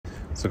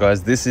So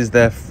guys, this is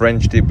their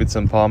French dip with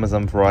some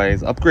Parmesan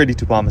fries. Upgraded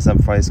to Parmesan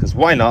fries because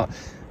why not?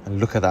 And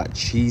look at that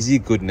cheesy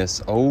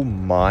goodness. Oh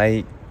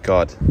my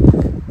God.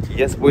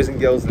 Yes, boys and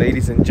girls,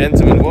 ladies and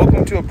gentlemen,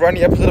 welcome to a brand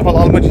new episode of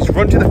Halal Munch. Just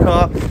run to the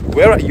car.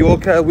 We're at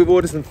Yorka. We've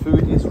ordered some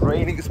food. It's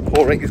raining, it's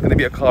pouring. It's going to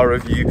be a car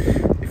review.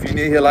 If you're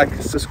new here, like,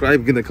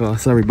 subscribe, get in the car.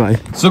 Sorry, bye.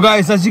 So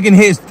guys, as you can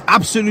hear, it's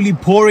absolutely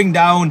pouring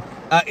down.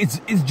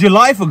 It's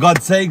July, for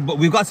God's sake, but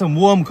we've got some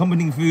warm,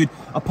 comforting food.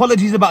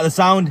 Apologies about the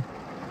sound.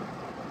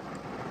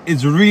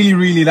 It's really,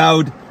 really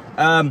loud.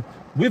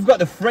 We've got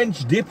the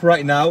French dip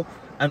right now,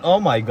 and oh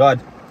my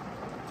God.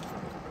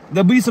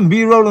 There'll be some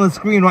B-roll on the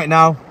screen right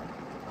now.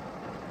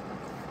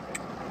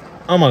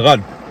 Oh my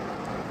God.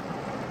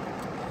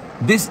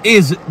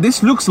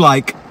 This looks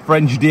like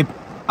French dip.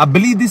 I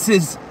believe this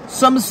is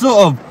some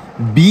sort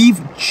of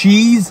beef,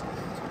 cheese,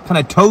 kind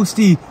of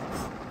toasty,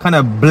 kind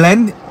of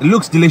blend. It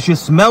looks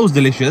delicious, smells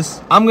delicious.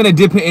 I'm gonna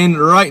dip it in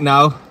right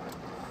now.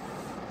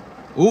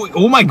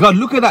 Oh my God,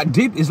 look at that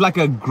dip. It's like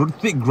a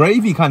thick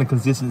gravy kind of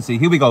consistency.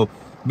 Here we go.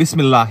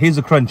 Bismillah, here's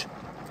a crunch.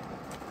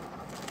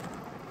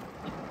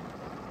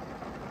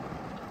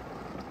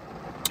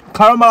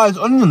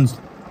 Caramelized onions.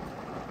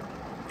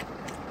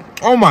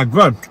 Oh my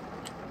God.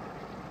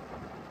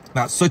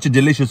 That's such a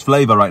delicious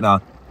flavor right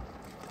now.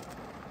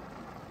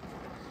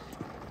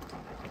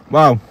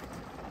 Wow.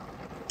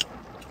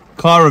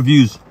 Car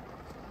reviews,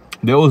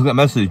 they always get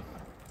messy.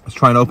 Let's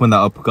try and open that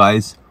up,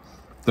 guys.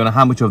 Don't know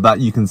how much of that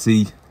you can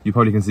see. You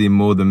probably can see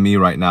more than me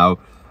right now.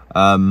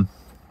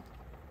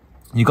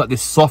 You got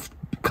this soft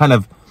kind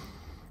of,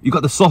 you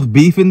got the soft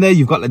beef in there.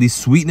 You've got like the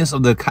sweetness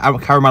of the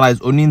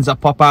caramelized onions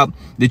that pop out,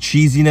 the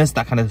cheesiness,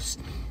 that kind of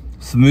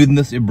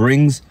smoothness it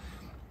brings.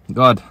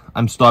 God,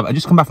 I'm starved. I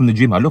just come back from the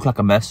gym. I look like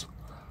a mess.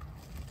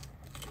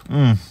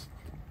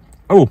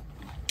 Oh,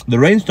 the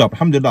rain stopped.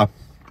 Alhamdulillah.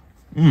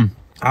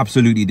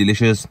 Absolutely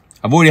delicious.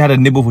 I've already had a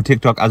nibble for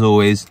TikTok, as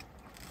always.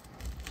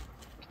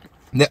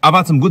 I've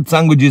had some good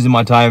sandwiches in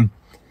my time.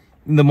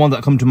 The ones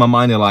that come to my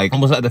mind are like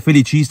almost like the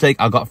Philly cheesesteak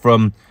I got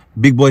from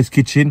Big Boy's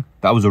Kitchen.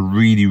 That was a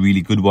really,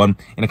 really good one,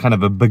 in a kind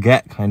of a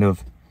baguette kind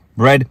of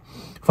bread.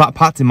 Fat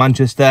Pats in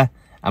Manchester,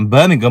 and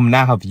Birmingham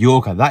now have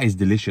Yorka. That is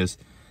delicious.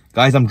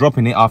 Guys, I'm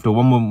dropping it after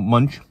one more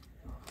munch.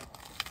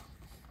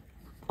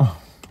 Oh.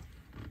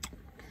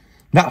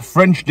 That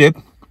French dip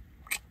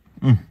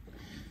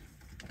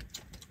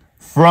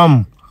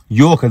from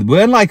Yorka.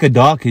 We're in like a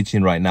dark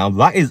kitchen right now.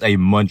 That is a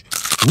munch.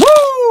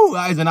 Woo!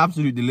 That is an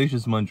absolute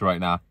delicious munch right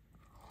now.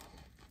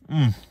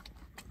 I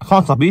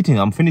can't stop eating.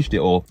 I'm finished it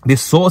all.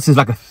 This sauce is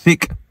like a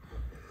thick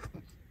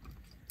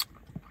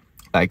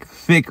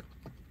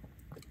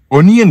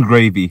onion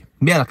gravy.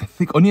 Yeah, like a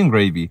thick onion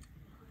gravy.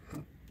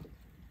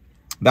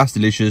 That's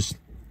delicious.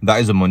 That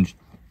is a munch.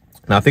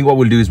 Now I think what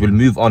we'll do is we'll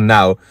move on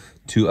now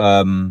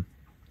to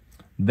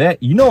there.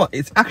 You know what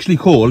it's actually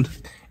called?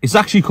 It's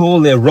actually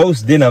called their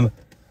roast dinner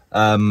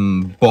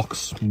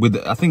box with,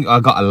 I think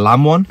I got a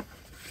lamb one.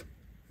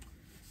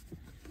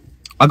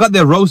 I got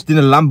their roast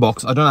dinner lamb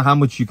box. I don't know how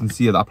much you can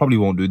see of that. I probably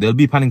won't do. There'll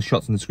be panning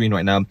shots on the screen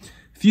right now. A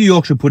few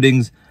Yorkshire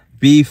puddings,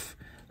 beef,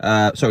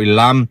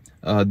 lamb.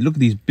 Look at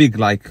these big,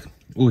 like,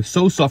 oh, it's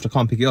so soft I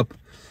can't pick it up.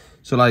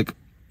 So like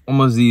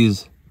almost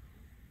these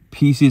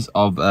pieces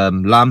of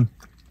lamb,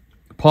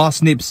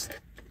 parsnips,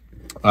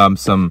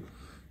 some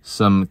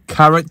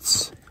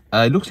carrots.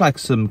 It looks like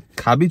some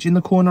cabbage in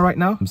the corner right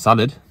now. Some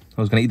salad.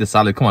 I was gonna eat the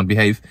salad. Come on,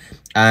 behave.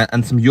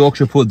 And some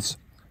Yorkshire puds.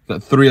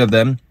 Got 3 of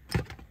them.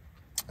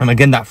 And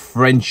again, that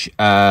French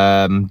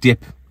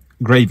dip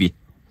gravy.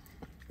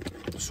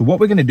 So what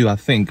we're gonna do, I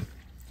think,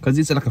 because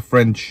it's like a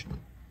French,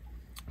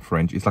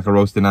 it's like a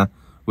roast dinner.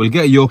 We'll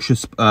get a Yorkshire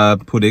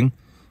pudding,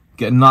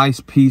 get a nice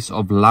piece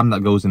of lamb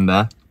that goes in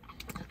there.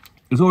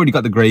 It's already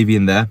got the gravy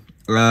in there.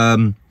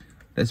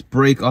 Let's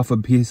break off a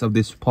piece of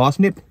this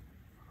parsnip.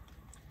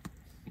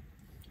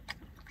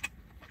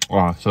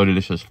 Oh, so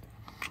delicious.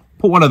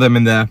 Put one of them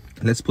in there.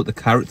 Let's put the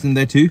carrots in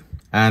there too,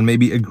 and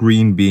maybe a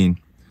green bean.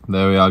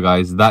 There we are,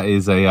 guys. That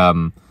is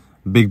a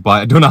big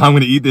bite. I don't know how I'm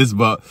going to eat this,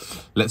 but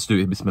let's do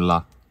it.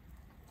 Bismillah.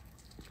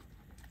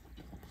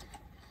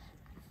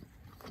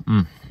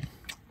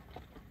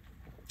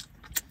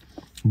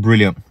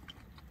 Brilliant.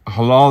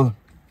 Halal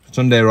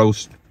Sunday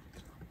roast.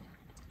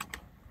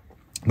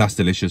 That's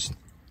delicious.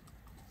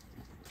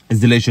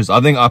 It's delicious. I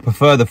think I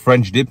prefer the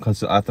French dip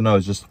because I don't know,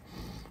 it's just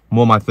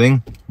more my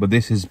thing. But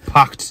this is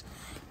packed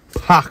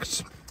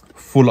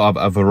full of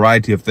a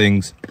variety of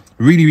things.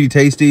 Really, really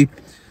tasty.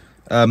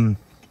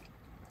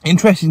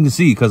 Interesting to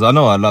see, because I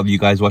know I love you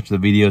guys watch the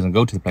videos and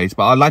go to the place,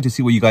 but I'd like to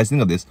see what you guys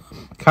think of this.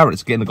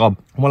 Carrots getting the gob.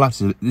 Well,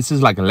 this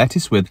is like a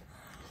lettuce with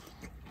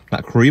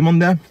that cream on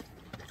there.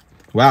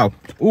 Wow.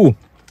 Ooh.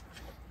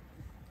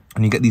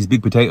 And you get these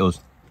big potatoes.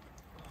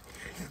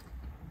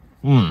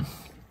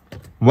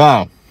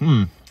 Wow.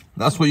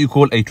 That's what you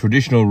call a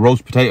traditional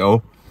roast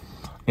potato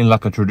in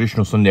like a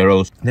traditional Sunday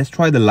roast. Let's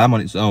try the lamb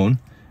on its own.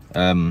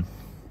 Here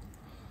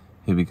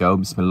we go.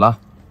 Bismillah.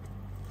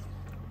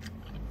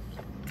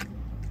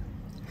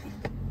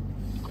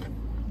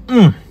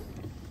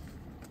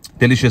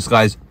 Delicious,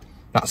 guys.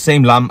 That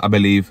same lamb, I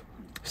believe,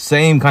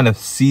 Same kind of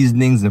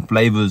seasonings and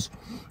flavors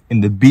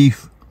in the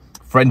beef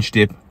French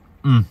dip.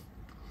 I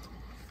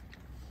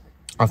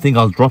think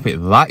I'll drop it.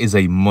 That is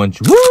a munch.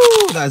 Woo!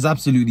 That is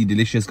absolutely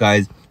delicious,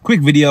 guys.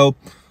 Quick video.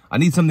 I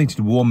need something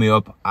to warm me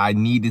up. I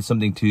needed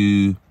something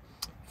to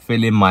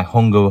fill in my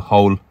hunger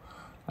hole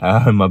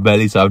in my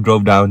belly. So I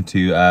drove down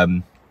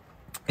to,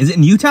 is it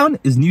Newtown?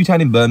 Is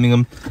Newtown in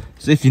Birmingham?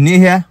 So if you're near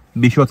here,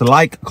 be sure to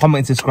like,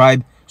 comment,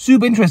 subscribe.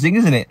 Super interesting,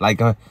 isn't it?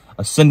 Like a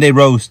Sunday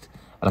roast,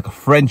 like a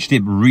French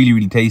dip, really,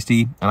 really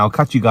tasty. And I'll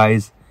catch you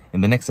guys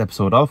in the next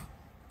episode of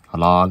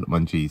Halal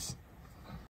Munchies.